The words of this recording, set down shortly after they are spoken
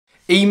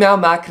Email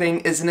marketing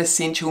is an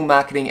essential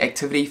marketing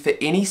activity for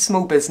any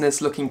small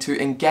business looking to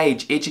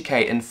engage,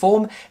 educate,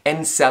 inform,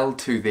 and sell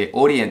to their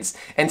audience.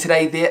 And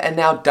today there are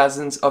now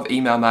dozens of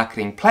email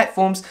marketing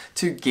platforms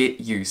to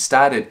get you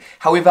started.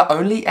 However,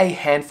 only a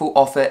handful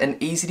offer an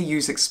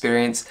easy-to-use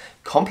experience,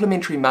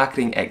 complementary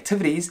marketing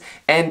activities,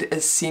 and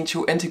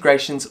essential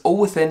integrations all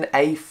within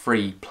a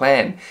free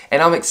plan.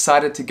 And I'm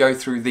excited to go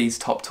through these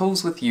top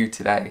tools with you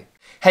today.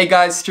 Hey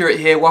guys, Stuart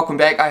here, welcome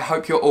back. I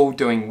hope you're all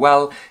doing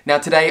well. Now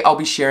today I'll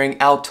be sharing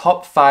our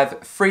top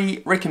 5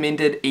 free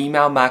recommended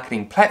email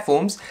marketing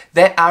platforms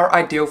that are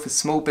ideal for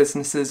small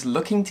businesses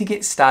looking to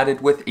get started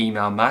with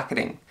email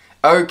marketing.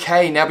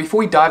 Okay, now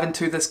before we dive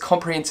into this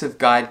comprehensive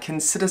guide,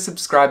 consider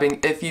subscribing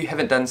if you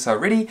haven't done so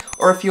already,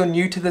 or if you're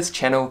new to this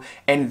channel,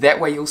 and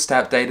that way you'll stay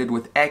updated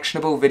with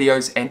actionable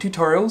videos and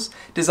tutorials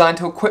designed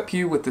to equip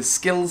you with the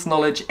skills,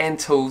 knowledge, and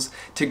tools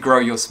to grow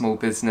your small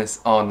business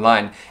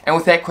online. And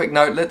with that quick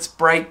note, let's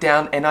break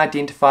down and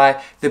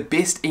identify the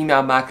best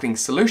email marketing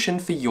solution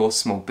for your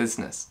small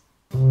business.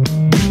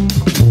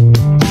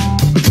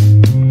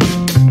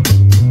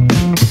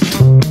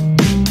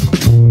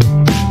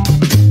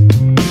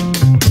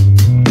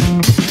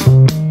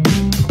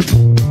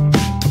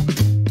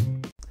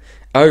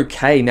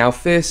 Okay, now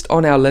first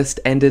on our list,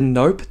 and in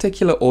no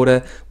particular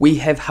order, we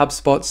have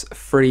HubSpot's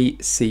free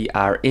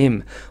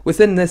CRM.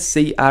 Within this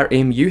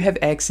CRM, you have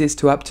access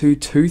to up to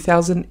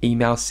 2,000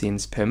 email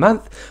sends per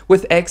month,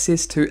 with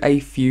access to a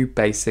few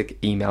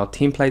basic email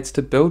templates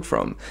to build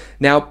from.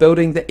 Now,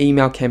 building the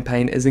email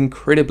campaign is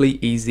incredibly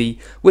easy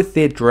with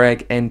their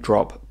drag and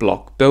drop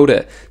block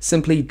builder.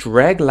 Simply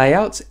drag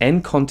layouts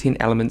and content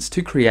elements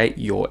to create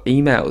your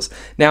emails.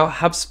 Now,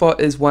 HubSpot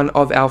is one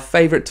of our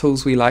favorite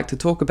tools we like to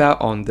talk about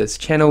on this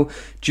channel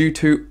due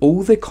to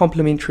all the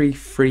complimentary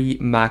free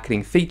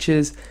marketing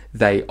features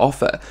they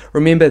offer.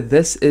 Remember,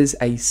 this is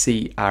a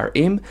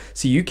CRM,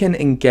 so you can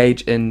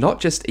engage in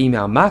not just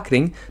email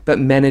marketing, but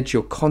manage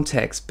your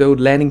contacts, build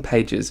landing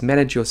pages,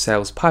 manage your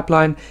sales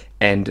pipeline,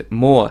 and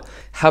more.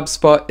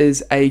 HubSpot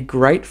is a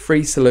great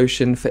free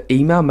solution for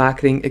email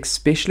marketing,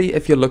 especially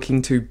if you're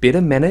looking to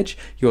better manage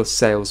your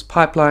sales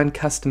pipeline,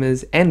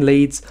 customers, and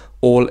leads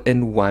all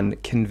in one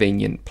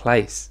convenient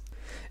place.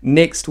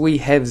 Next, we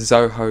have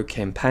Zoho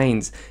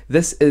Campaigns.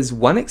 This is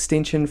one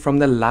extension from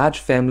the large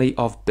family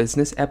of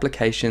business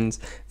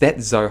applications that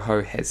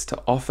Zoho has to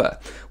offer.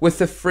 With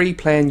the free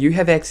plan, you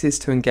have access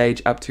to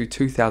engage up to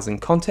 2,000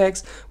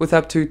 contacts with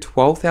up to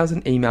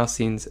 12,000 email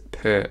sends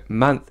per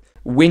month.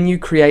 When you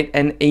create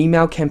an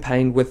email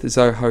campaign with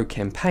Zoho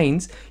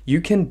Campaigns,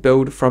 you can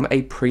build from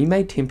a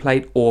pre-made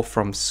template or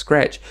from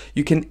scratch.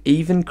 You can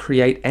even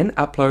create and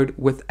upload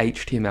with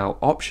HTML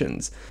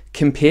options.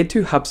 Compared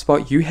to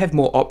HubSpot, you have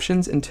more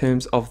options in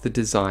terms of the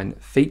design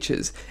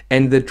features,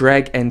 and the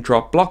drag and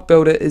drop block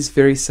builder is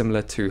very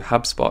similar to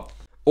HubSpot.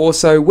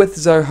 Also, with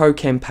Zoho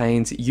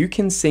Campaigns, you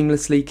can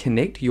seamlessly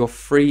connect your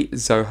free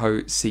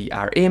Zoho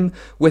CRM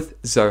with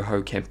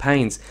Zoho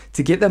Campaigns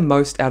to get the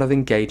most out of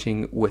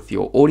engaging with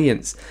your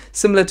audience.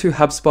 Similar to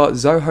HubSpot,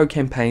 Zoho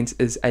Campaigns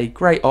is a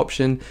great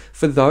option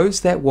for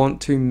those that want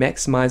to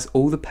maximize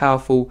all the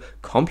powerful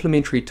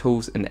complementary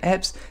tools and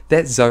apps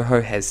that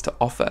Zoho has to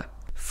offer.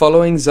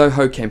 Following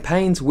Zoho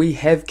Campaigns, we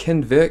have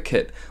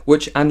Convertkit,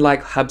 which,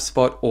 unlike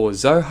HubSpot or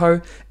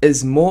Zoho,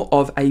 is more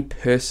of a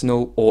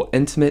personal or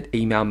intimate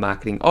email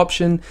marketing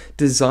option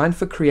designed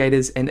for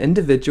creators and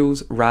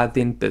individuals rather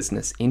than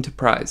business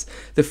enterprise.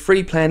 The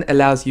free plan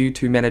allows you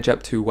to manage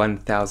up to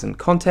 1,000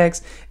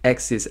 contacts,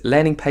 access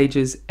landing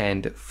pages,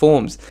 and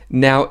forms.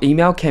 Now,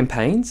 email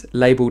campaigns,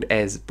 labeled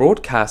as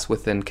broadcasts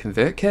within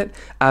Convertkit,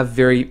 are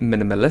very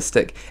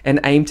minimalistic and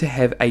aim to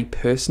have a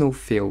personal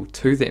feel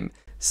to them.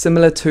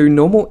 Similar to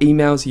normal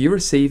emails you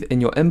receive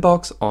in your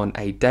inbox on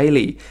a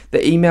daily, the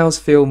emails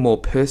feel more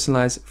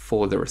personalized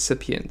for the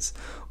recipients.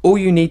 All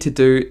you need to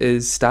do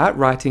is start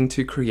writing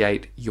to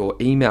create your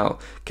email.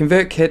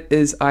 Convertkit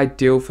is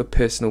ideal for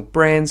personal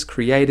brands,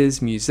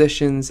 creators,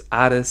 musicians,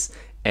 artists,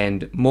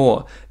 and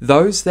more.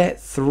 Those that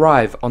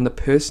thrive on the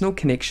personal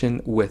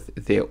connection with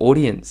their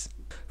audience.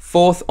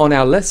 Fourth on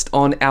our list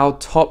on our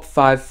top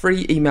 5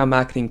 free email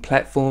marketing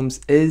platforms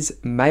is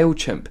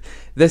MailChimp.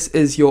 This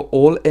is your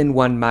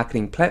all-in-one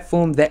marketing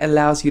platform that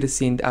allows you to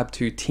send up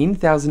to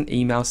 10,000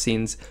 email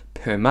sends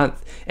per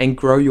month and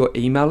grow your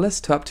email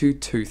list to up to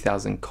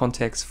 2,000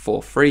 contacts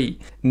for free.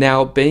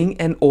 Now, being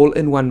an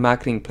all-in-one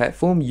marketing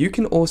platform, you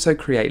can also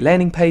create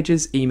landing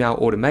pages, email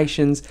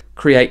automations,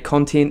 create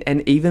content,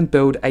 and even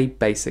build a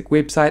basic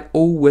website,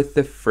 all with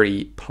the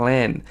free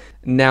plan.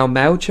 Now,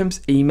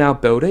 MailChimp's email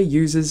builder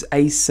uses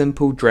a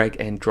simple drag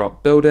and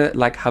drop builder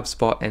like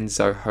HubSpot and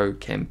Zoho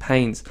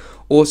Campaigns.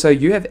 Also,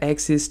 you have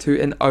access to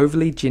an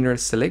overly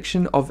generous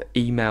selection of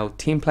email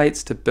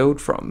templates to build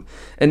from.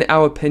 In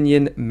our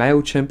opinion,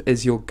 MailChimp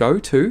is your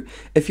go-to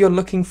if you're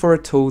looking for a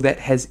tool that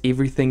has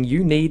everything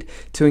you need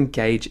to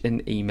engage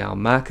in email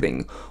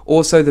marketing.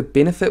 Also, the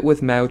benefit with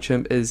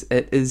MailChimp is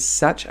it is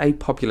such a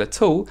popular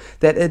tool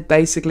that it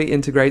basically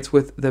integrates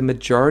with the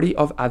majority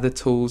of other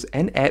tools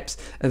and apps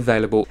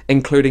available,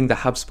 including the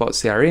HubSpot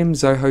CRM,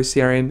 Zoho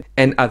CRM,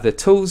 and other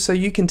tools, so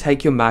you can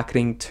take your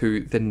marketing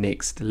to the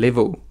next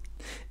level.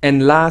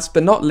 And last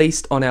but not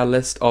least on our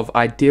list of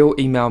ideal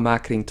email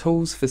marketing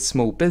tools for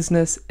small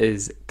business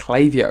is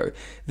Klaviyo.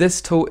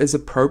 This tool is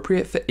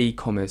appropriate for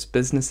e-commerce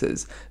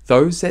businesses,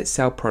 those that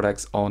sell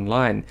products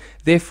online.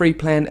 Their free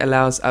plan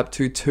allows up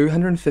to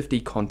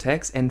 250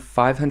 contacts and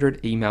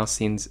 500 email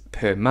sends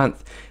per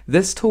month.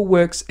 This tool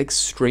works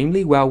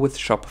extremely well with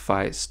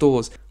Shopify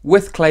stores.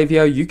 With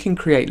Klaviyo, you can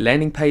create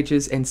landing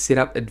pages and set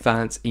up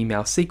advanced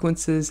email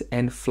sequences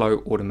and flow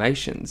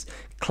automations.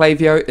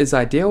 Klaviyo is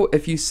ideal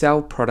if you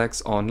sell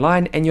products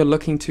online and you're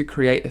looking to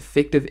create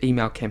effective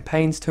email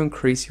campaigns to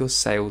increase your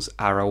sales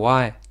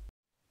ROI.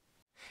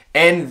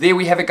 And there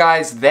we have it,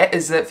 guys. That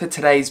is it for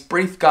today's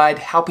brief guide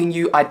helping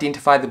you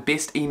identify the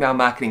best email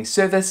marketing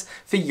service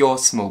for your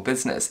small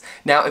business.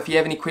 Now, if you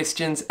have any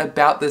questions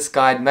about this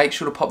guide, make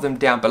sure to pop them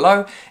down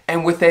below.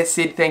 And with that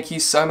said, thank you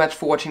so much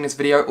for watching this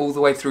video all the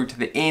way through to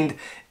the end.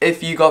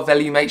 If you got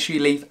value, make sure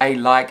you leave a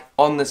like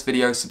on this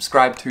video,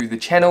 subscribe to the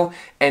channel,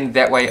 and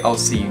that way I'll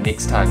see you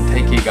next time.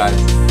 Take care,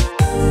 guys.